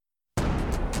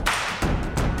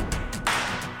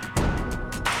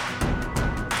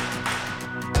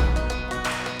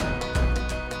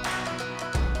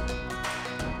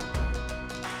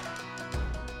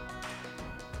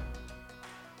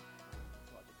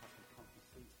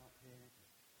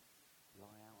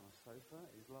Jennifer.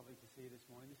 It's lovely to see you this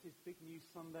morning. This is Big News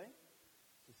Sunday.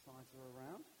 The slides are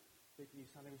around. Big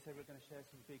News Sunday. We said we're going to share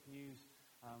some big news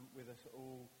with us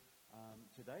all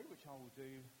today, which I will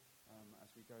do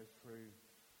as we go through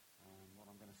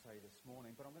what I'm going to say this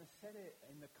morning. But I'm going to set it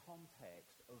in the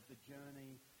context of the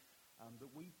journey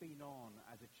that we've been on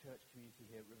as a church community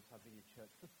here at Riverside Vineyard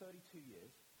Church for 32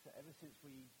 years. So ever since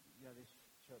this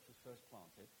church was first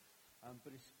planted,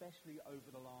 but especially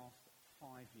over the last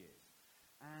 5 years.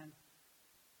 And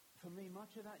for me,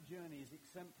 much of that journey is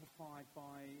exemplified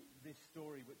by this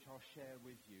story, which I'll share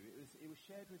with you. It was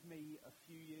shared with me a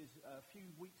few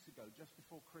weeks ago, just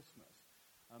before Christmas,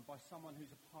 by someone who's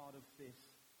a part of this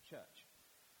church.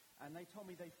 And they told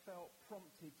me they felt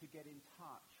prompted to get in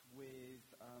touch with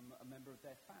a member of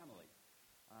their family.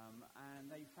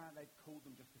 And they'd called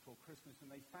them just before Christmas, and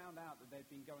they found out that they'd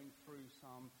been going through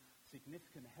some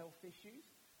significant health issues.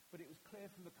 But it was clear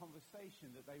from the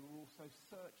conversation that they were also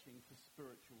searching for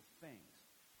spiritual things.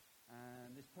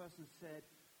 And this person said,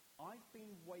 I've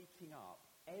been waking up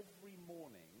every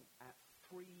morning at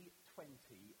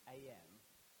 3:20 a.m.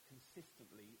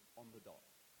 consistently on the dot.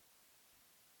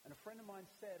 And a friend of mine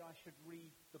said I should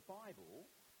read the Bible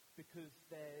because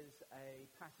there's a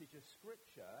passage of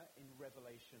scripture in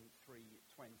Revelation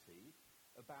 3:20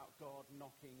 about God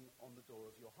knocking on the door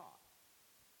of your heart.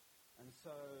 And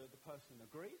so the person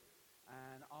agreed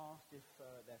and asked if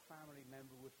their family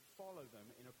member would follow them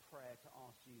in a prayer to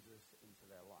ask Jesus into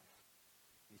their life.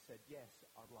 He said, yes,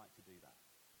 I'd like to do that.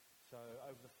 So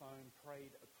over the phone,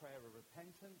 prayed a prayer of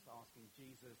repentance, asking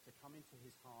Jesus to come into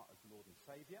his heart as Lord and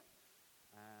Saviour.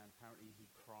 And apparently he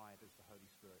cried as the Holy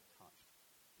Spirit touched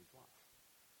his life.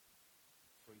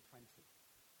 3:20.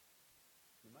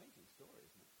 An amazing story,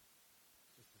 isn't it?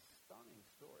 It's just a stunning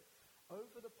story.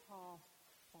 Over the past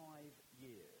 5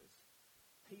 years,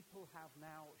 people have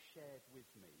now shared with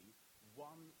me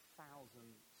 1,000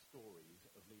 stories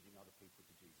of leading other people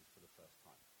to Jesus for the first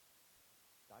time.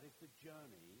 That is the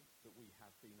journey that we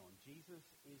have been on. Jesus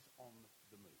is on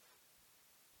the move.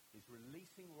 He's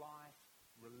releasing life,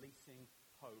 releasing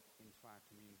hope into our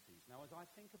communities. Now, as I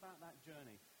think about that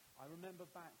journey, I remember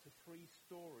back to 3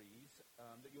 stories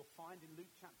that you'll find in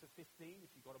Luke chapter 15.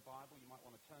 If you've got a Bible, you might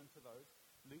want to turn to those.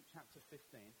 Luke chapter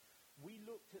 15. We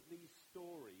looked at these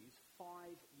stories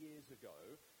 5 years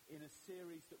ago in a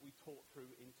series that we taught through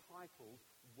entitled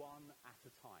One at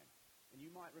a Time. And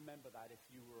you might remember that if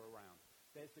you were around.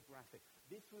 There's the graphic.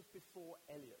 This was before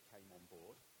Elliot came on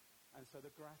board. And so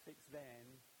the graphics then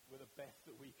were the best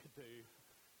that we could do.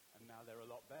 And now they're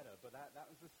a lot better. But that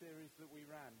was the series that we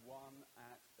ran, One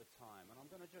at a Time. And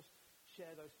I'm going to just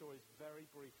share those stories very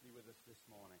briefly with us this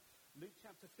morning. Luke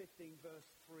chapter 15, verse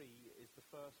 3 is the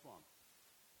first one.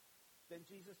 Then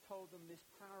Jesus told them this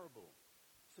parable.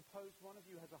 Suppose one of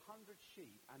you has 100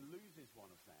 sheep and loses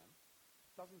one of them.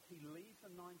 Doesn't he leave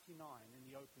the 99 in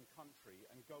the open country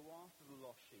and go after the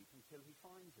lost sheep until he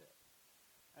finds it?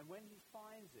 And when he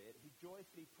finds it, he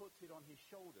joyfully puts it on his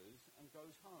shoulders and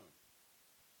goes home.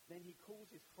 Then he calls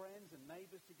his friends and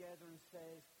neighbors together and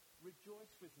says,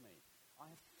 rejoice with me. I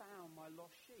have found my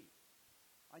lost sheep.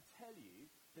 I tell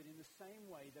you that in the same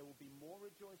way there will be more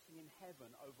rejoicing in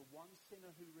heaven over one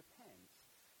sinner who repents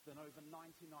than over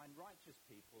 99 righteous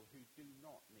people who do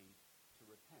not need to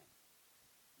repent.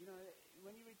 You know,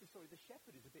 when you read the story, the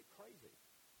shepherd is a bit crazy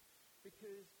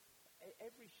because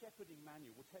every shepherding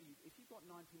manual will tell you if you've got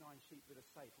 99 sheep that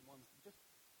are safe and one's just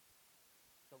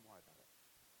don't worry about it.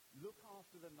 Look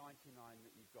after the 99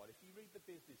 that you've got. If you read the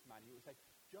business manual, it will say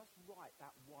just write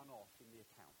that one off in the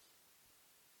accounts.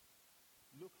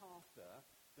 Look after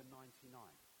the 99.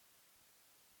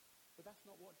 But that's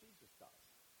not what Jesus does.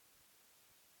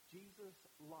 Jesus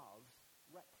loves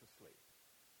recklessly.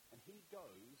 And he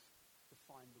goes to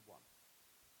find the one.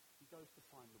 He goes to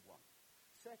find the one.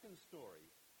 Second story,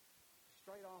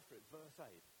 straight after it, verse 8.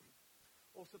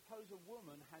 Or suppose a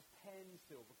woman has 10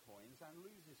 silver coins and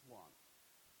loses one.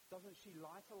 Doesn't she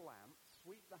light a lamp,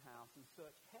 sweep the house, and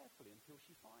search carefully until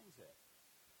she finds it?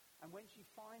 And when she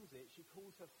finds it, she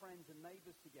calls her friends and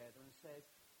neighbors together and says,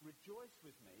 rejoice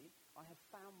with me, I have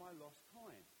found my lost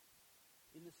coin.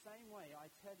 In the same way, I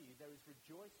tell you, there is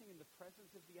rejoicing in the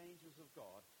presence of the angels of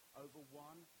God over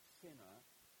one sinner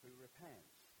who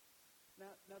repents.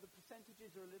 Now the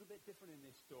percentages are a little bit different in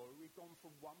this story. We've gone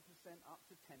from 1% up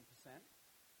to 10%.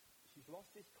 She's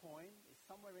lost this coin. It's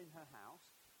somewhere in her house.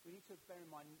 We need to bear in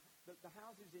mind that the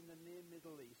houses in the near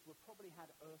Middle East probably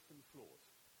had earthen floors.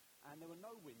 And there were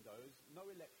no windows, no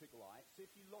electric lights. So if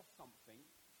you lost something,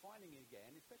 finding it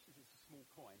again, especially if it's a small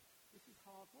coin, this is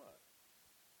hard work.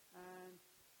 And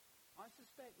I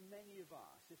suspect many of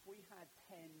us, if we had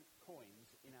 10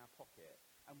 coins in our pocket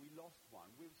and we lost one,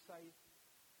 we would say,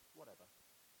 whatever.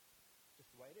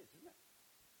 Just the way it is, isn't it?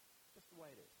 Just the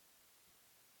way it is.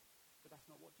 But that's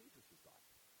not what Jesus is like.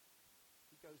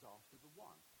 He goes after the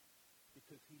one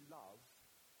because he loves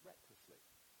recklessly.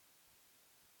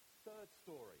 Third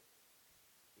story.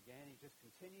 Again, he just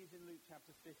continues in Luke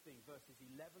chapter 15, verses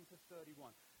 11 to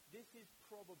 31. This is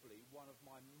probably one of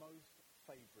my most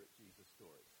favorite Jesus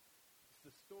stories. It's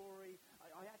the story,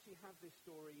 I actually have this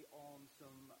story on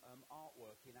some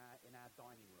artwork in our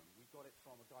dining room. We got it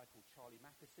from a guy called Charlie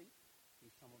Mackesy, who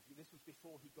some of you, this was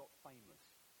before he got famous.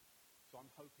 So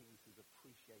I'm hoping this is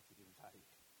appreciated in value.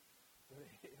 But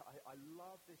I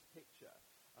love this picture.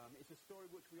 It's a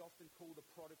story which we often call the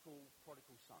prodigal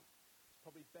son. It's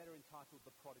probably better entitled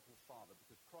The Prodigal Father,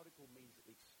 because prodigal means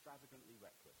extravagantly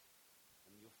reckless.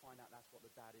 And you'll find out that's what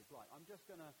the dad is like. I'm just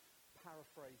going to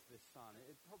paraphrase this son.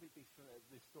 It'd probably be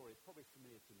this story. It's probably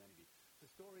familiar to many of you. It's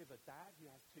a story of a dad who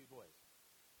has two boys.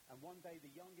 And one day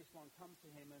the youngest one comes to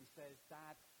him and says,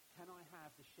 "Dad, can I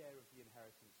have the share of the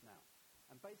inheritance now?"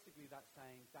 And basically that's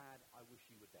saying, "Dad, I wish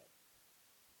you were dead."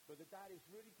 But the dad is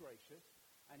really gracious,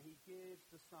 and he gives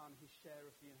the son his share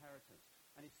of the inheritance.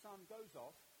 And his son goes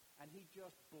off, and he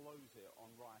just blows it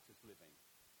on riotous living.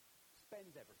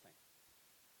 Spends everything.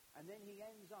 And then he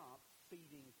ends up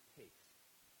feeding pigs.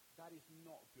 That is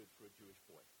not good for a Jewish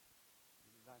boy.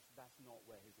 That's not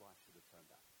where his life should have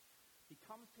turned out. He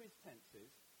comes to his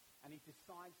senses, and he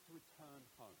decides to return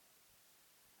home.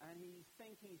 And he's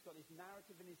thinking, he's got this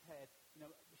narrative in his head,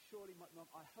 surely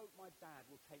I hope my dad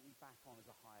will take me back on as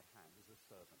a hired hand, as a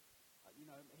servant.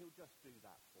 He'll just do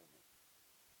that for me.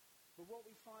 But what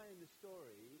we find in the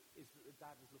story is that the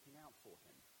dad was looking out for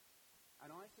him. And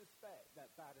I suspect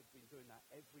that dad had been doing that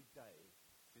every day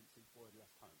since his boy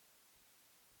left home.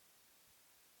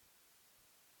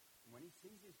 And when he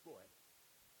sees his boy,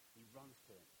 he runs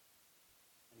to him.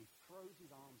 And he throws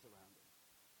his arms around him.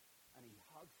 And he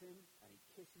hugs him, and he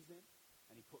kisses him,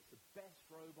 and he puts the best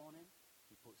robe on him.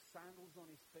 He puts sandals on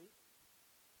his feet,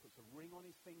 puts a ring on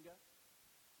his finger.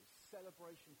 It's a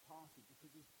celebration party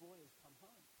because his boy has come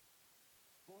home.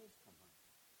 His boy has come home.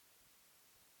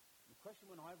 The question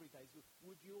when I read that is,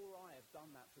 would you or I have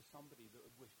done that for somebody that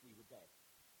had wished we were dead?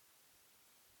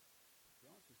 The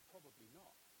answer is probably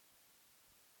not.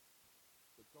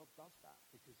 But God does that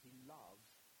because he loves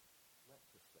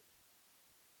recklessly.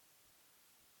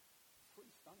 Three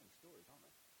stunning stories, aren't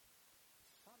they?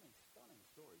 Stunning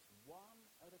stories. One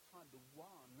at a time. The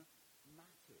one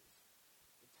matters.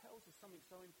 It tells us something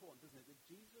so important, doesn't it? That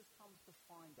Jesus comes to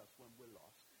find us when we're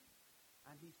lost,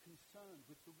 and he's concerned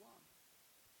with the one.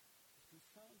 He's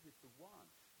concerned with the one.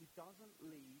 He doesn't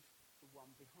leave the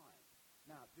one behind.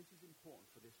 Now, this is important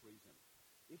for this reason.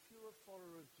 If you're a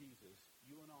follower of Jesus,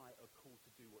 you and I are called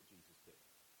to do what Jesus did.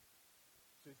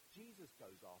 So if Jesus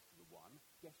goes after the one,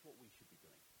 guess what we should be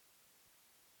doing?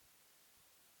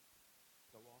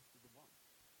 Go after the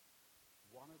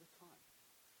one at a time.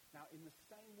 Now, in the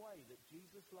same way that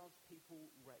Jesus loves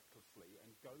people recklessly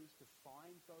and goes to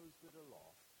find those that are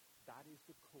lost, that is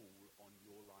the call on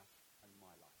your life and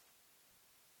my life,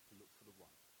 to look for the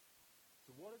one.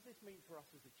 So what does this mean for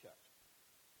us as a church?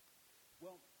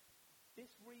 Well,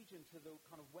 this region to the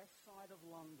kind of west side of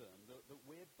London that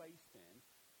we're based in,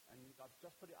 and I've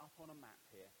just put it up on a map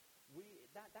here,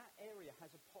 that area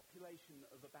has a population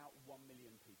of about 1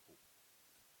 million people.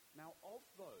 Now, of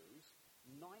those,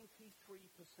 93%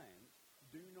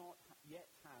 do not yet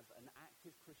have an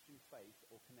active Christian faith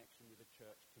or connection with a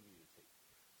church community.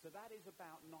 So that is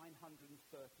about 930,000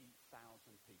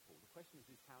 people. The question is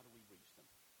how do we reach them?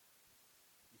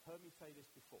 You've heard me say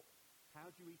this before. How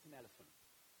do you eat an elephant?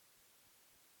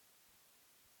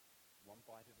 One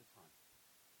bite at a time.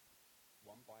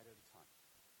 One bite at a time.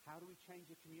 How do we change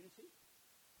a community?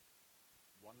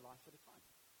 One life at a time.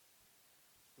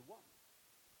 It's the one.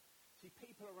 See,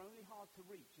 people are only hard to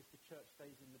reach if the church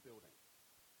stays in the building.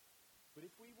 But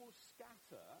if we will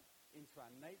scatter into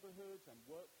our neighborhoods and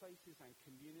workplaces and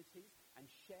communities and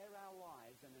share our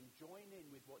lives and then join in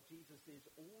with what Jesus is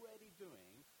already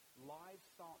doing, lives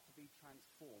start to be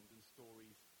transformed and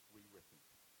stories rewritten.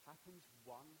 Happens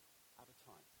one at a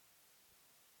time.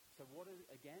 So what,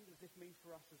 again, does this mean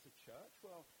for us as a church?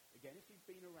 Well, again, if you've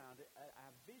been around it,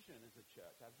 our vision as a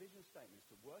church, our vision statement is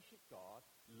to worship God,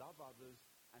 love others,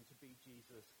 and to be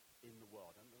Jesus in the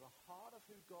world. And at the heart of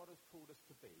who God has called us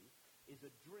to be is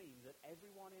a dream that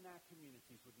everyone in our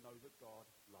communities would know that God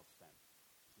loves them.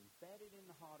 It's embedded in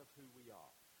the heart of who we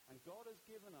are. And God has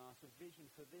given us a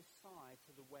vision for this side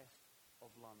to the west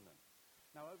of London.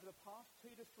 Now, over the past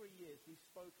 2 to 3 years, we've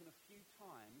spoken a few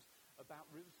times about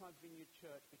Riverside Vineyard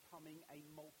Church becoming a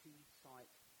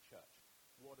multi-site church.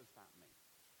 What does that mean?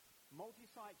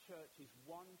 Multi-site church is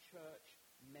one church,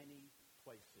 many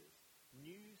places.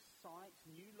 New sites,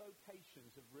 new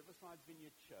locations of Riverside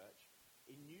Vineyard Church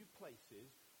in new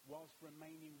places, whilst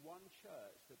remaining one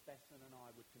church that Bethan and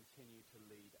I would continue to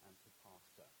lead and to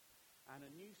pastor. And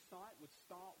a new site would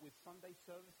start with Sunday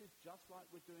services, just like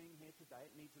we're doing here today.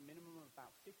 It needs a minimum of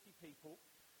about 50 people.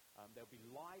 There'll be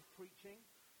live preaching.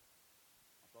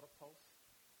 I've got a pulse,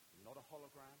 not a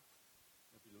hologram.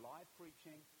 There'll be live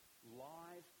preaching,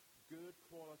 live, good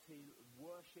quality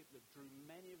worship that drew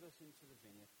many of us into the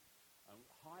vineyard.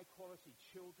 High quality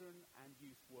children and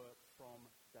youth work from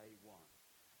day one.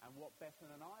 And what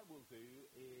Bethan and I will do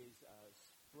is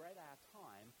spread our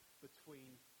time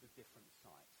between the different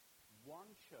sites.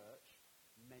 One church,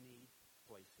 many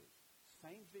places.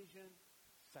 Same vision,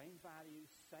 same values,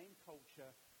 same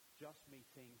culture, just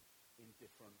meeting in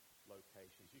different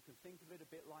locations. You can think of it a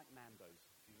bit like Nando's.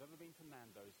 If you've ever been to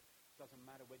Nando's, it doesn't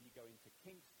matter whether you go into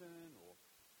Kingston or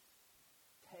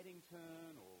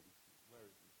Teddington or where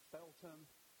is it? Felton.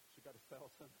 Should go to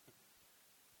Felton.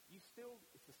 It's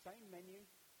the same menu,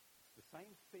 it's the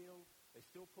same feel. They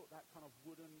still put that kind of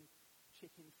wooden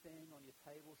chicken thing on your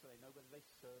table so they know whether they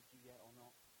served you yet or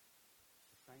not.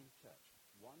 It's the same church.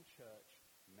 One church,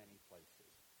 many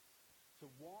places. So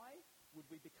why would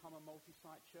we become a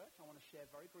multi-site church? I want to share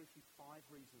very briefly 5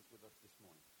 reasons with us this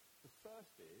morning. The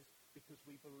first is because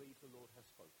we believe the Lord has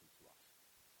spoken to us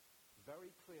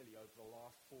very clearly over the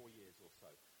last 4 years or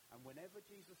so. And whenever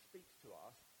Jesus speaks to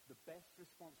us, the best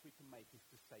response we can make is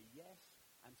to say yes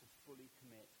and to fully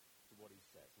commit to what he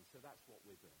says. And so that's what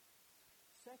we're doing.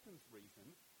 Second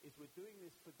reason is we're doing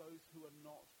this for those who are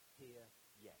not here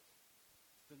yet.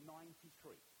 The 93.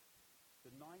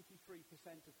 The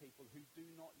 93% of people who do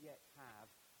not yet have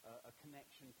a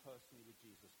connection personally with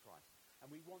Jesus Christ. And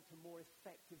we want to more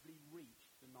effectively reach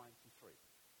the 93.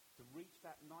 To reach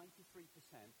that 93%,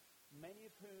 many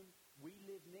of whom we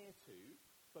live near to,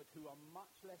 but who are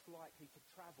much less likely to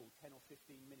travel 10 or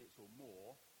 15 minutes or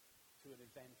more to an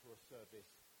event or a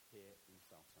service here in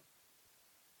Felton.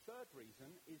 Third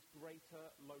reason is greater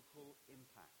local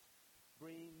impact.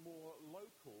 Being more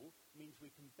local means we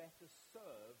can better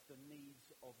serve the needs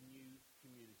of new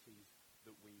communities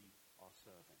that we are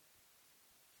serving.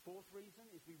 Fourth reason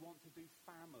is we want to do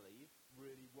family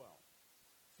really well.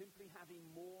 Simply having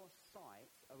more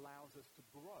sites allows us to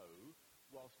grow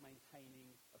whilst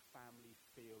maintaining a family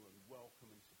feel and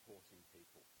welcome and supporting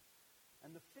people.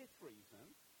 And the fifth reason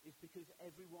is because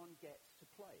everyone gets to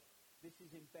play. This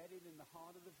is embedded in the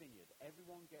heart of the vineyard.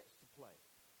 Everyone gets to play.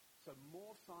 So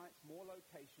more sites, more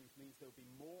locations means there'll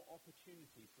be more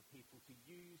opportunities for people to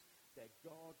use their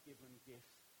God-given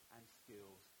gifts and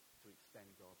skills to extend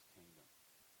God's kingdom.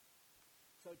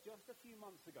 So just a few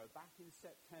months ago, back in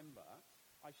September,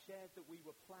 I shared that we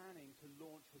were planning to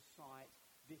launch a site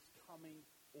this coming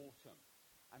autumn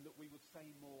and that we would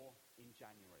say more in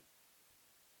January.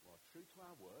 Well, true to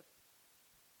our word,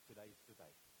 today's the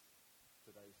day.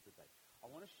 Today's the day. I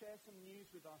want to share some news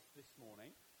with us this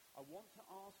morning. I want to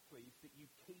ask, please, that you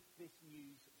keep this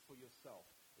news for yourself.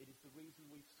 It is the reason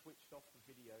we've switched off the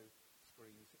video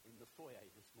screens in the foyer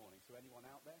this morning. So anyone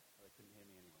out there? Oh, they couldn't hear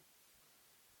me anyway.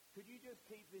 Could you just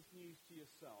keep this news to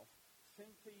yourself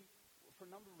simply for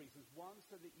a number of reasons? One,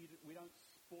 so that we don't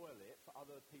spoil it for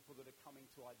other people that are coming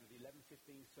to either the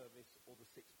 11:15 service or the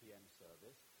 6 p.m.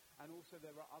 service. And also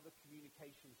there are other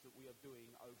communications that we are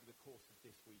doing over the course of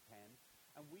this weekend.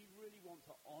 And we really want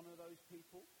to honor those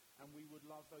people, and we would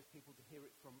love those people to hear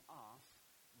it from us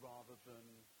rather than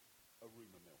a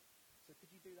rumor mill. So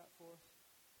could you do that for us?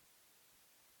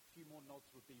 A few more nods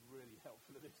would be really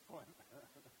helpful at this point.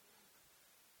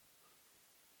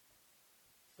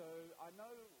 So I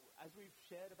know, as we've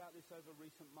shared about this over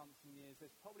recent months and years,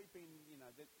 there's probably been,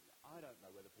 I don't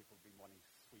know whether people have been wanting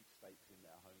sweepstakes in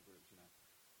their home groups,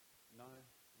 No,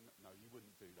 you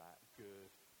wouldn't do that.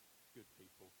 Good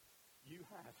people. You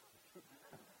have.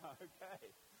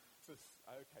 Okay.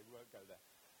 Okay, we won't go there.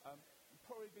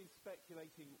 Probably been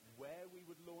speculating where we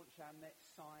would launch our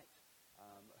next site,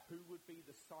 who would be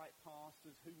the site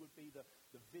pastors, who would be the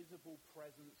visible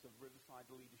presence of Riverside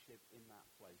leadership in that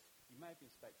place. You may have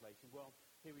been speculating. Well,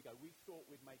 here we go. We thought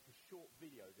we'd make a short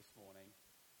video this morning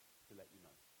to let you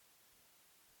know.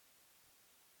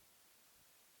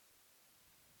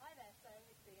 Hi there, so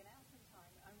it's the announcement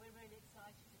time, and we're really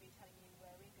excited to be telling you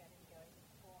where we're going to be going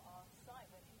for our site,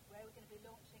 where we're going to be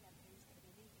launching and who's going to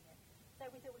be leading it.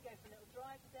 So we thought we'd go for a little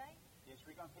drive today. Yeah,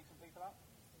 should we go and pick some people up?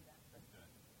 Let's do that. Let's do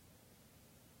it.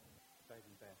 Dave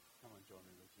and Beth, come on, join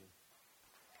me with you.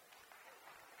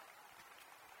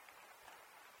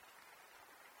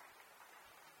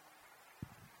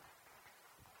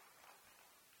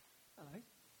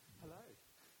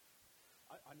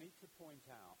 I need to point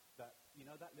out that, you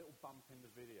know that little bump in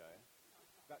the video?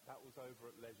 That was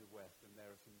over at Leisure West, and there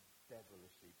are some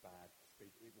devilishly bad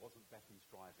speed. It wasn't Bethan's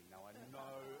driving. Now, I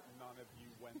know none of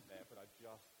you went there, but I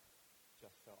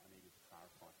just felt I needed to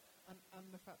clarify. And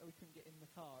the fact that we couldn't get in the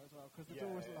car as well, because the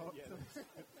door was locked. Yeah,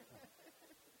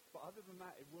 but other than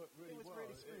that, it worked really well.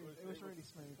 Really smooth. It was really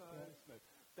smooth. So smooth.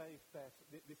 Dave, Beth,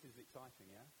 this is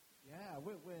exciting, yeah? Yeah,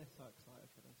 we're so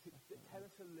excited for this. Tell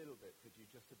us a little bit, could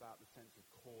you, just about the sense of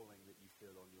calling that you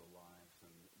feel on your lives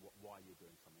and why you're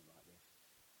doing something like this?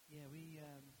 Yeah,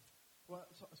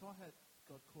 so I heard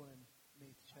God calling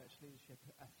me to church leadership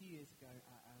a few years ago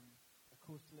at a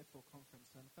Cause to Live For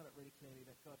conference, and I felt it really clearly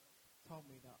that God told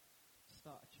me that to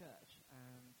start a church,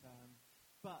 and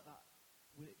but that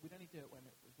we'd only do it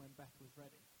when Beth was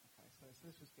ready. Okay, so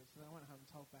this was good. So then I went home and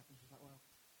told Beth, and she was like, "Well,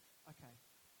 okay,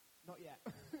 not yet."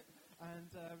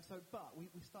 But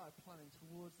we started planning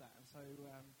towards that, and so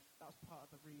that was part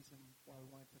of the reason why we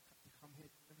wanted to come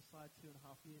here to Riverside 2.5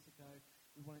 years ago.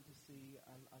 We wanted to see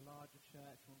a larger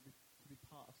church. We wanted to be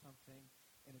part of something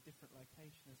in a different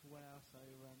location as well. So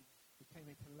we came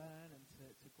here to learn and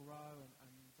to grow, and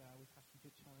we've had some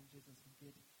good challenges and some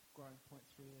good growing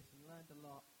points through this, and learned a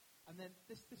lot. And then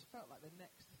this felt like the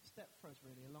next step for us,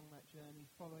 really, along that journey,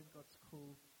 following God's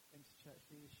call into church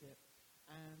leadership.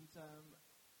 And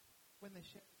when they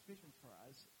shared this vision for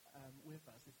us, with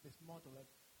us, it's this model of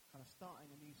kind of starting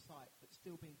a new site, but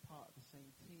still being part of the same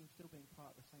team, still being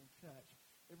part of the same church.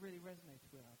 It really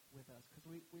resonated with us because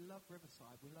we love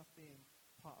Riverside. We love being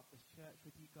part of this church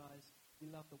with you guys. We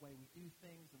love the way we do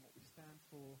things and what we stand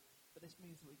for. But this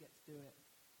means that we get to do it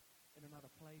in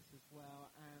another place as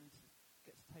well, and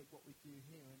get to take what we do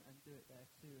here and do it there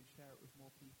too, and share it with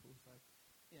more people. So,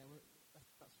 yeah,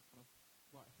 that's kind of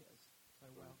right hit us so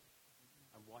well.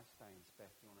 And why Staines?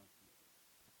 Beth, do you want to?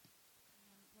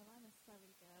 Well, I'm a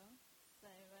Surrey girl, so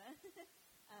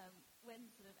when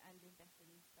sort of Andy and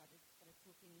Bethan started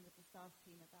talking with the staff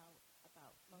team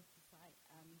about multi-site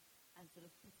and sort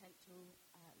of potential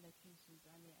locations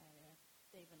around the area,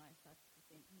 Dave and I started to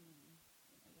think,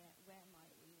 where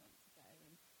might we want to go?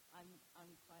 And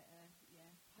I'm quite a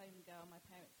home girl. My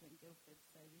parents were in Guildford,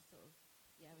 so we sort of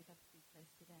we'd have to be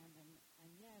close to them, and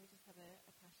we just have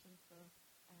a passion for.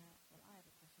 I have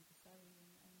a passion for Surrey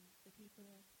and the people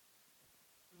there.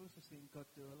 We've also seen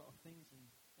God do a lot of things in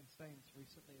Staines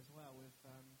recently as well, with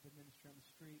the ministry on the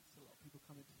streets, a lot of people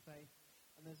coming to faith,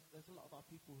 and there's a lot of our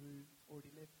people who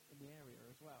already live in the area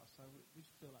as well, so we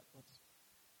just feel like God's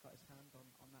got his hand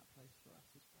on that place for us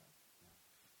as well. Yeah.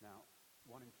 Now,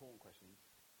 one important question,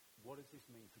 what does this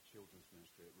mean for children's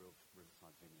ministry at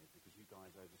Riverside Vineyard? Because you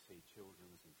guys oversee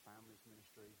children's and families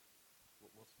ministry.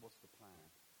 What's the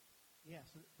plan? Yeah,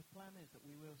 so the plan is that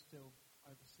we will still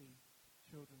oversee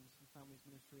children's and families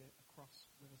ministry across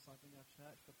Riverside Vineyard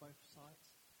Church for both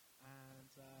sites,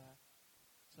 and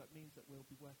so it means that we'll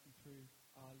be working through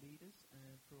our leaders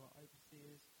and through our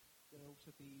overseers. There'll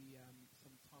also be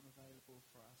some time available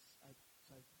for us.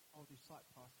 So I'll do site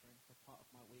pastoring for part of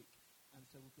my week, and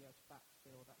so we'll be able to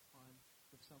backfill that time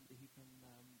with somebody who can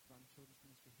run children's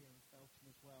ministry here in Felton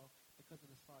as well. Because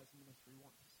of the size of the ministry, we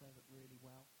want to serve it really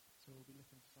well, so we'll be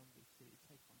looking for somebody to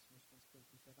take on some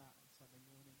responsibility for that on Sunday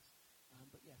mornings.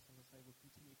 But yes, as I say, we'll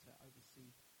continue to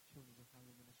oversee children's and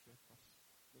family ministry across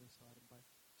Riverside and both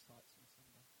sites on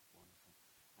Sunday. Wonderful.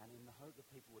 And in the hope that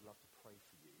people would love to pray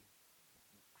for you,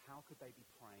 how could they be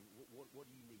praying? What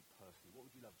do you need personally? What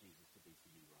would you love Jesus to be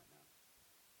for you right now?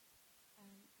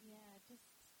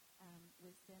 Just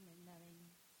wisdom and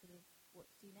knowing sort of what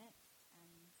to do next.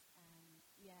 And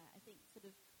I think sort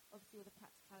of obviously all the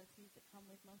practicalities that come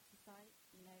with multi-site.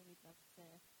 We'd love to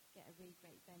get a really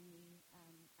great venue,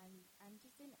 and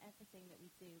just in everything that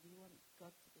we do, we want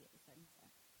God to be at the centre.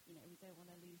 We don't want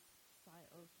to lose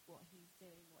sight of what he's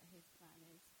doing, what his plan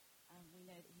is. We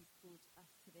know that he's called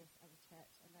us to this as a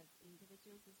church and as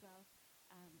individuals as well.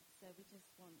 So we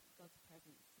just want God's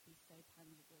presence to be so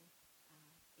tangible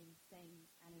in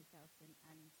Staines and in Felton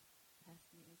and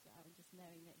personally as well, and just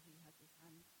knowing that he has his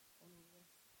hand on all this.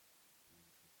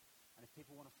 And if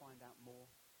people want to find out more,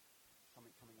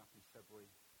 something coming up in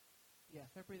February. Yeah,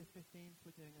 February the 15th,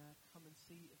 we're doing a come and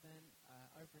see event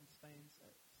over in Staines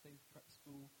at Staines Prep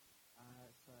School.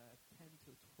 It's 10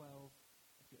 till 12.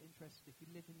 If you're interested, if you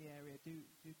live in the area, do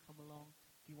come along.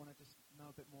 If you want to just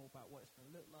know a bit more about what it's going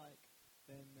to look like,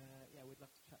 then we'd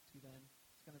love to chat to you then.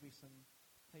 There's going to be some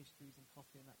pastries and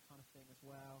coffee and that kind of thing as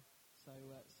well. So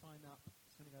sign up.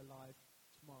 It's going to go live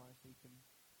tomorrow, so you can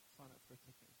sign up for a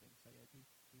ticket and things. So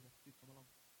do come along.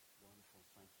 Wonderful,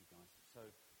 thank you guys.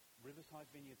 So Riverside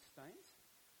Vineyard Staines,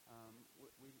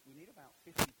 we need about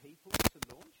 50 people to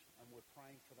launch, and we're we're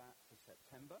praying for that for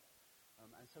September.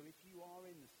 And so if you are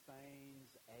in the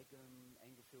Staines, Egham,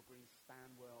 Englefield Green,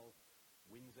 Stanwell,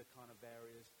 Windsor kind of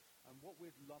areas, what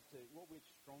we'd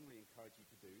strongly encourage you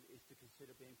to do is to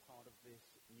consider being part of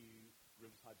this new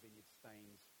Riverside Vineyard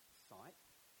Staines site.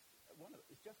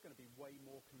 It's just going to be way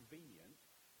more convenient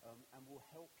and will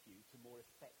help you to more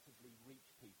effectively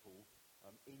reach people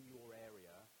in your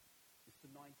area. It's the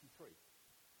 93.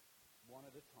 One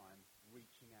at a time,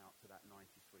 reaching out to that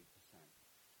 93%.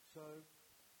 So,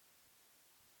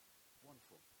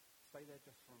 wonderful. Stay there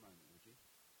just for a moment, would you?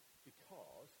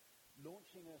 Because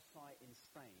launching a site in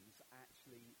Staines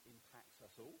actually impacts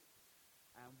us all.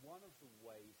 And one of the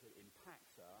ways that it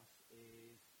impacts us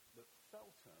is that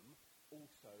Feltham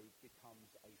also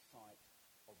becomes a site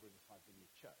of Riverside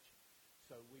Vineyard Church.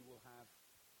 So we will have,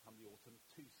 come the autumn,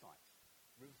 2 sites,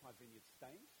 Riverside Vineyard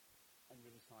Staines and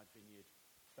Riverside Vineyard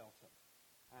Feltham.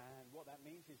 And what that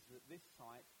means is that this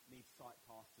site needs site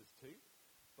pastors too,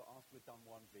 but after we've done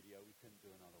one video, we couldn't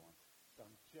do another one. So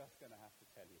I'm just going to have to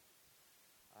tell you.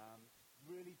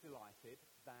 Really delighted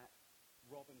that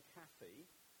Rob and Kathy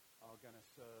are going to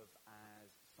serve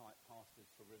as site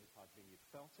pastors for Riverside Vineyard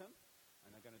Feltham,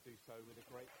 and they're going to do so with a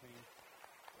great team.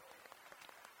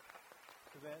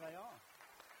 So there they are.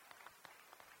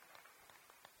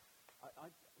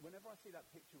 Whenever I see that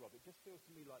picture, Rob, it just feels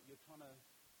to me like you're trying to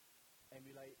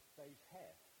emulate Dave's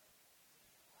hair.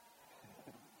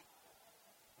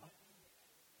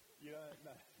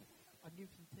 No. I'll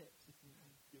give some tips.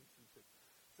 Give some tips.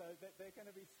 So they're going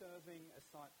to be serving as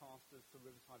site pastors for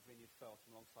Riverside Vineyard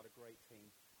Feltham alongside a great team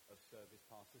of service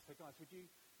pastors. So guys, would you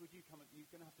come? You're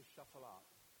going to have to shuffle up.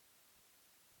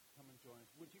 Come and join us.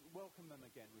 Would you welcome them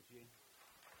again? Would you?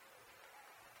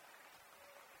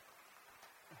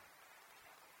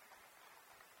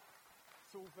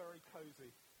 It's all very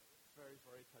cosy. Very,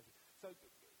 very cosy. So,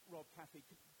 Rob, Kathy,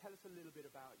 tell us a little bit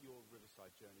about your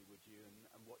Riverside journey, would you,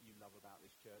 and what you love about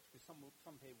this church? Because some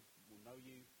people will know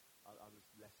you, others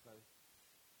less so.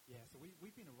 Yeah, so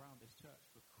we've been around this church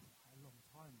for quite a long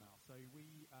time now. So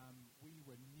we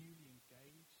were newly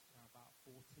engaged about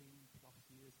 14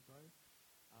 plus years ago.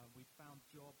 We'd found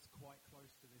jobs quite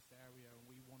close to this area, and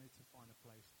we wanted to find a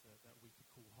place that we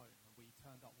could call home. And we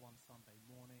turned up one Sunday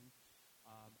morning,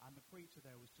 and the preacher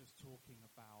there was just talking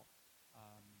about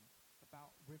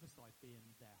Riverside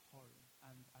being their home.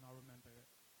 And I remember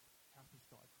Kathy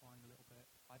started crying a little bit.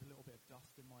 I had a little bit of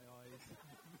dust in my eyes.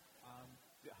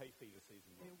 Hay fever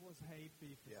season. It was hay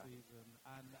fever season,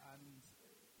 and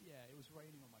yeah, it was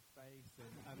raining on my face,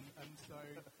 and so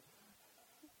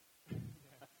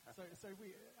so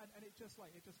we and it just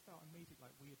felt immediately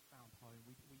like we had found home.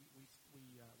 We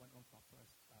went on for our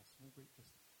first small group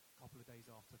just a couple of days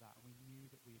after that, and we knew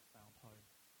that we had found home,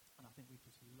 and I think we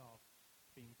just loved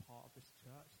being part of this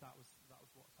church. That was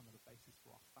what kind of the basis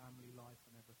for our family life,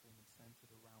 and everything was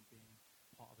centered around being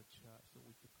part of a church that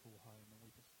we could call home, and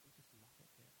we just love it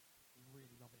here. We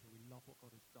really love it here. We love what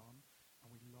God has done,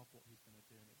 and we love what He's going to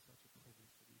do, and it's such a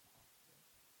privilege to be part of it.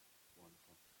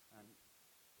 Wonderful. And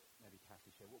maybe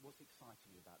Kathy, share what's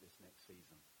exciting you about this next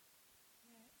season?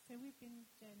 Yeah, so we've been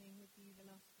journeying with you the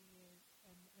last few years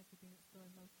as we've been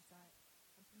exploring multi-site,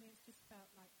 and for me, it's just felt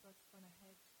like God's gone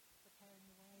ahead, preparing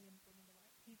the way and bringing the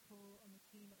right people on the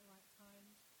team at the right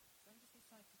times. So I'm just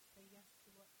excited to say yes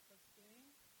to what God's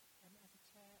doing as a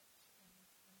church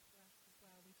and for us as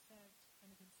well. We've served kind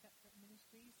of in separate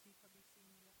ministries, so you've probably seen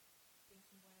me doing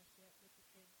some worship with the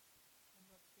kids and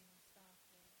Rob's been on staff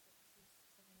here, but this is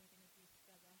something we're going to do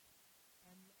together.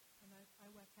 And I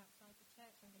work outside the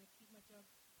church. I'm going to keep my job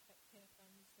at Care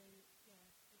Fund, so yeah,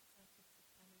 excited to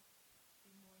kind of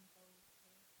be more involved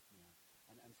here. Yeah.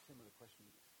 And similar question,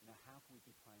 how can we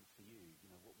be praying for you?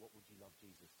 What would you love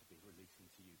Jesus to be releasing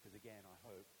to you? Because again, I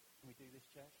hope, can we do this,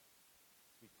 church?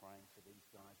 To be praying for these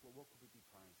guys. Well, what could we be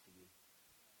praying for you?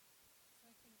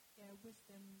 So I think,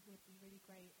 wisdom would be really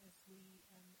great as we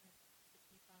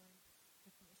particularly balance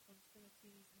different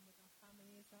responsibilities and with our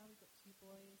family as well. We've got 2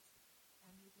 boys,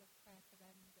 and we'd love prayer for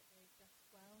them that they adjust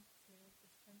well to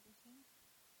this transition.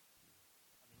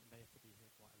 I mean, they have to be here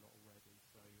quite a lot already,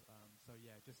 so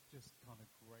yeah, just kind of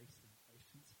grace and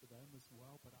patience for them as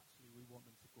well. But actually, we want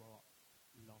them to grow up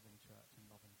loving church and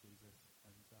loving Jesus,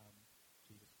 and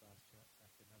Jesus first, church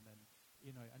second, and then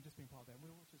and just being part of it. And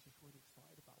we're also just really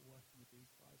excited about working with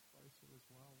these guys closer as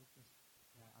well. We're just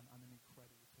and an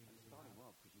incredible team. And starting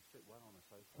well because you fit well on the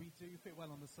sofa. We do fit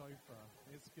well on the sofa.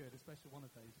 It's good, especially one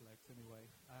of Dave's legs, anyway.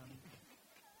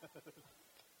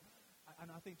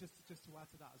 And I think just to add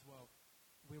to that as well,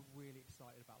 we're really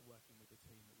excited about working with the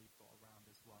team that we've got around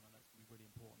as well. And that's going to be a really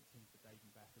important team for Dave and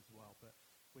Beth as well. But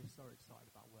we're so excited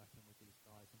about working with these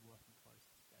guys and working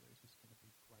closely together. It's just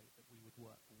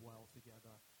well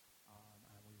together,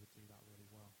 and we would do that really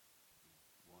well.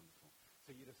 Wonderful.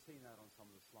 So you'd have seen that on some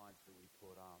of the slides that we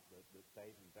put up, that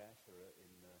Dave and Beth are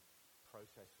in the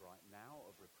process right now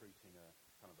of recruiting a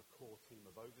kind of a core team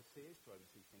of overseers to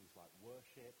oversee things like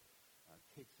worship,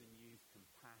 kids and youth,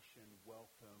 compassion,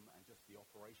 welcome, and just the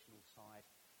operational side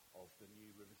of the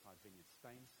new Riverside Vineyard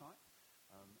Staines site.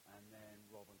 And then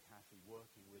Rob and Kathy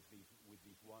working with these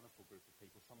wonderful group of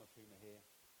people, some of whom are here.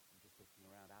 I'm just looking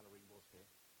around. Alarine was here.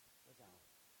 Where's Al?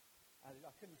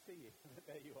 I couldn't see you, but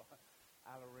there you are.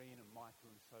 Alarine and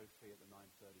Michael and Sophie at the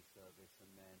 9:30 service,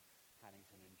 and then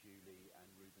Hannington and Julie and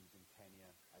Rubens and Kenya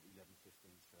at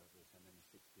 11:15 service, and then the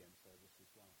 6 p.m. service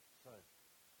as well. So,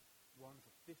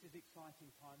 wonderful. This is exciting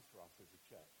times for us as a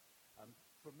church.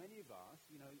 For many of us,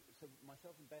 so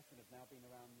myself and Bethan have now been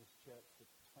around this church for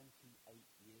 28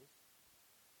 years.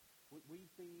 We've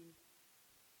been,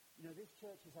 this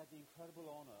church has had the incredible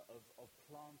honor of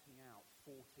planting out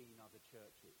 14 other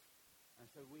churches. And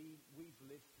so we've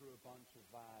lived through a bunch of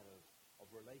that, of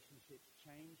relationships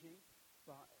changing.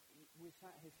 But we're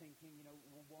sat here thinking,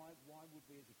 why would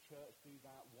we as a church do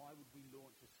that? Why would we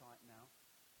launch a site now?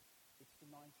 It's the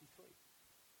 93.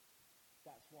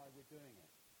 That's why we're doing it.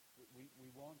 We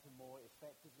want to more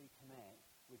effectively connect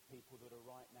with people that are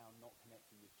right now not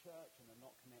connecting with church and are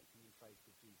not connecting in faith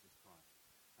with Jesus Christ.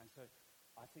 And so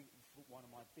I think one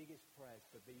of my biggest prayers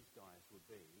for these guys would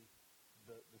be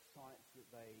that the sites that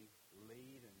they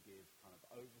lead and give kind of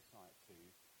oversight to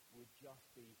would just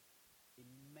be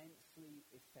immensely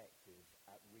effective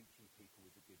at reaching people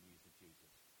with the good news of Jesus.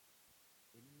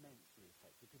 Immensely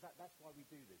effective. Because that's why we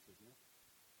do this, isn't it?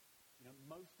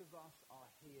 Most of us are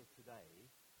here today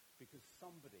because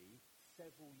somebody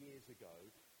several years ago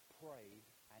prayed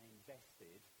and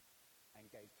invested and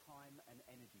gave time and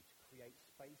energy to create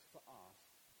space for us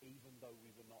even though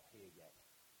we were not here yet.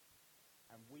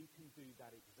 And we can do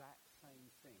that exact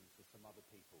same thing for some other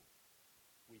people.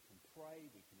 We can pray,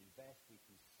 we can invest, we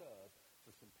can serve for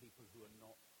some people who are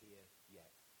not here yet.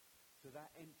 So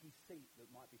that empty seat that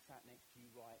might be sat next to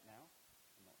you right now,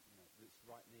 that's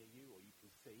right near you or you can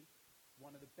see,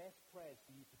 one of the best prayers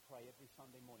for you to pray every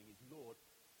Sunday morning is, Lord,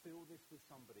 fill this with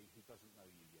somebody who doesn't know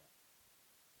you yet.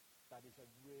 That is a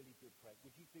really good prayer.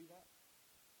 Would you do that?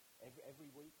 Every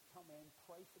week, come in,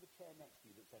 pray for the chair next to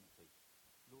you that's empty.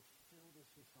 Lord, fill this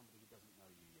with somebody who doesn't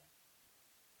know you yet.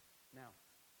 Now,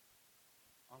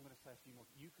 I'm going to say a few more.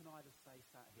 You can either stay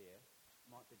sat here.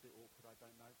 Might be a bit awkward, I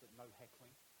don't know, but no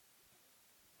heckling.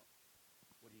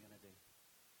 What are you going to do?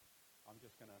 I'm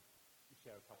just going to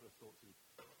share a couple of thoughts with you.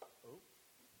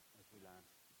 As we land.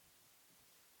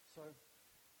 So,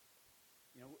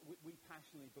 we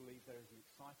passionately believe there is an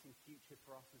exciting future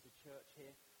for us as a church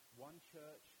here. One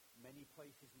church, many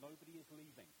places, nobody is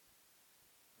leaving.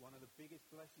 One of the biggest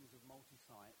blessings of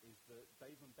multi-site is that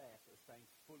Dave and Beth are staying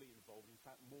fully involved, in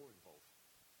fact, more involved.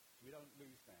 So we don't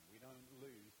lose them. We don't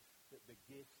lose the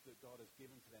gifts that God has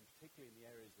given to them, particularly in the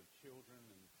areas of children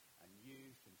and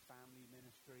youth and family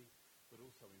ministry, but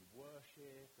also in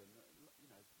worship and,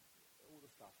 all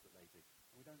the stuff that they do.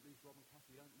 And we don't lose Rob and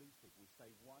Kathy. We don't lose people. We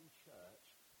stay one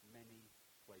church, many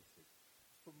places.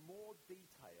 For more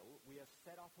detail, we have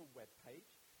set up a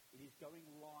webpage. It is going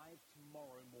live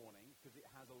tomorrow morning because it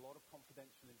has a lot of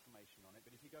confidential information on it.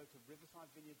 But if you go to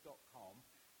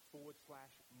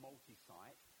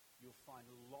riversidevineyard.com/multisite, you'll find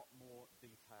a lot more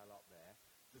detail up there.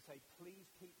 To say, please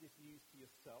keep this news to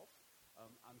yourself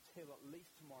until at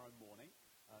least tomorrow morning,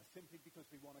 simply because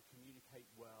we want to communicate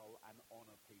well and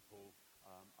honor people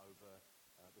over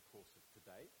the course of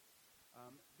today.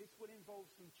 This will involve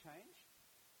some change.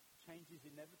 Change is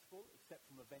inevitable, except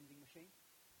from a vending machine.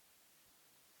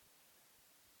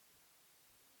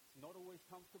 It's not always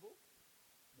comfortable.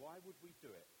 Why would we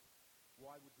do it?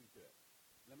 Why would we do it?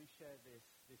 Let me share this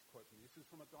quote from you. This was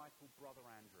from a guy called Brother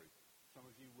Andrew. Some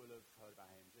of you will have heard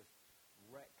about him. Just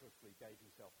recklessly gave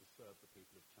himself to serve the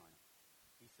people of China.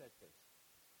 He said this: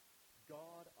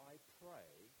 God, I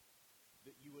pray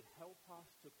that you would help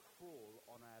us to crawl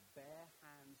on our bare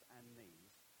hands and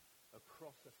knees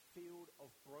across a field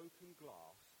of broken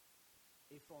glass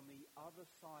if on the other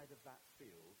side of that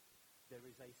field there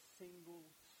is a single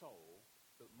soul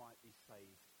that might be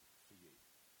saved for you.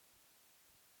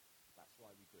 That's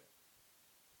why we do it.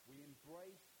 We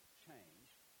embrace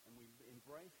change and we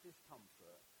embrace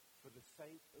discomfort for the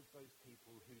sake of those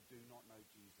people who do not know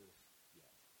Jesus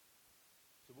yet.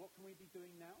 So what can we be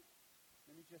doing now?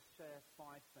 Let me just share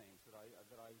 5 things that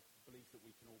I believe that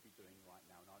we can all be doing right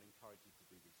now, and I'd encourage you to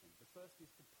do these things. The first is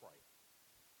to pray.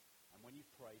 And when you've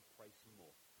prayed, pray some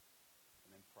more.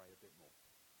 And then pray a bit more.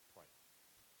 Pray.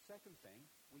 Second thing,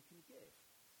 we can give.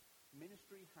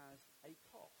 Ministry has a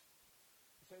cost.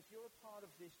 So if you're a part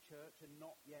of this church and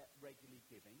not yet regularly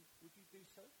giving, would you do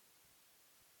so?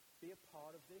 Be a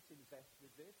part of this, invest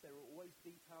with this. There are always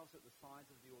details at the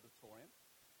sides of the auditorium.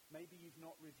 Maybe you've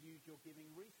not reviewed your giving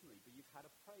recently, but you've had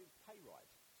a pay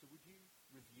rise. So would you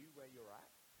review where you're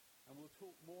at? And we'll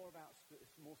talk more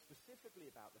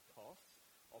specifically about the costs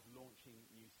of launching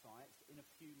new sites in a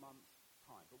few months'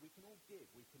 time. But we can all give.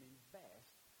 We can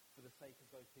invest for the sake of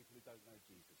those people who don't know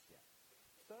Jesus yet.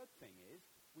 Third thing is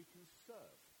we can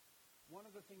serve. One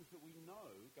of the things that we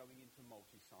know going into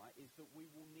multi-site is that we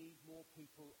will need more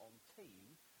people on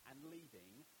team and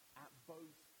leading at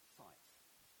both sites.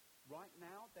 Right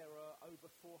now, there are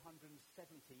over 470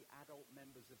 adult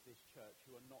members of this church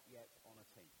who are not yet on a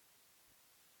team.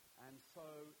 And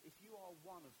so if you are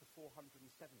one of the 470,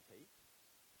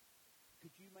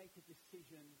 could you make a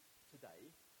decision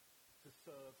today to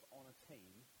serve on a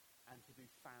team and to do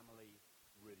family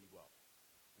really well?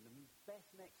 And the best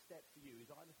next step for you is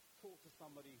either to talk to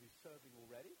somebody who's serving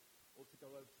already or to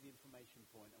go over to the information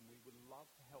point, and we would love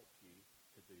to help you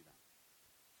to do that.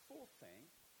 Fourth thing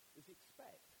is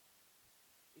expect.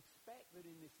 Expect that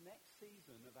in this next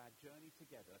season of our journey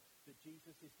together that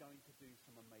Jesus is going to do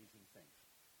some amazing things.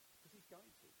 Because he's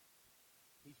going to.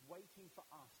 He's waiting for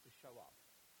us to show up.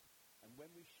 And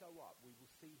when we show up, we will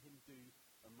see him do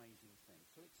amazing things.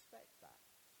 So expect that.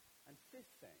 And fifth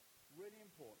thing, really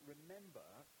important,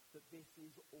 remember that this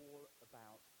is all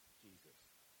about Jesus.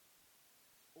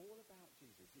 It's all about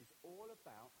Jesus. It's all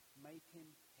about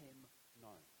making him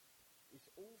known. It's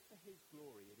all for his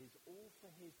glory. It is all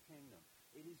for his kingdom.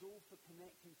 It is all for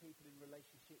connecting people in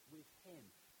relationship with him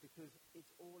because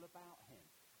it's all about him.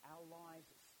 Our lives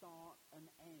start and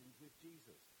end with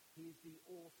Jesus. He is the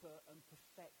author and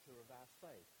perfecter of our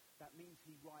faith. That means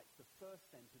he writes the first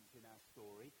sentence in our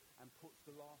story and puts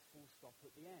the last full stop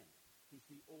at the end. He's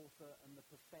the author and the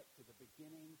perfecter, the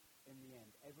beginning and the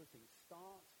end. Everything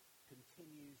starts,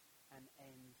 continues, and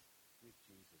ends with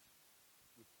Jesus.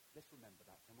 Let's remember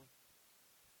that, can we?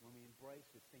 When we embrace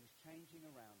with things changing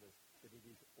around us, that it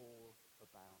is all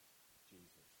about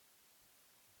Jesus.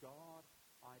 God,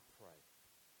 I pray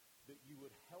that you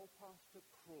would help us to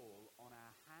crawl on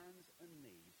our hands and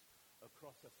knees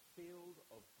across a field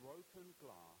of broken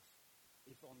glass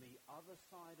if on the other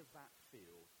side of that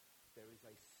field there is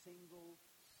a single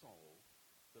soul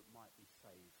that might be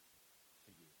saved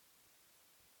for you.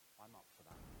 I'm up for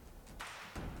that.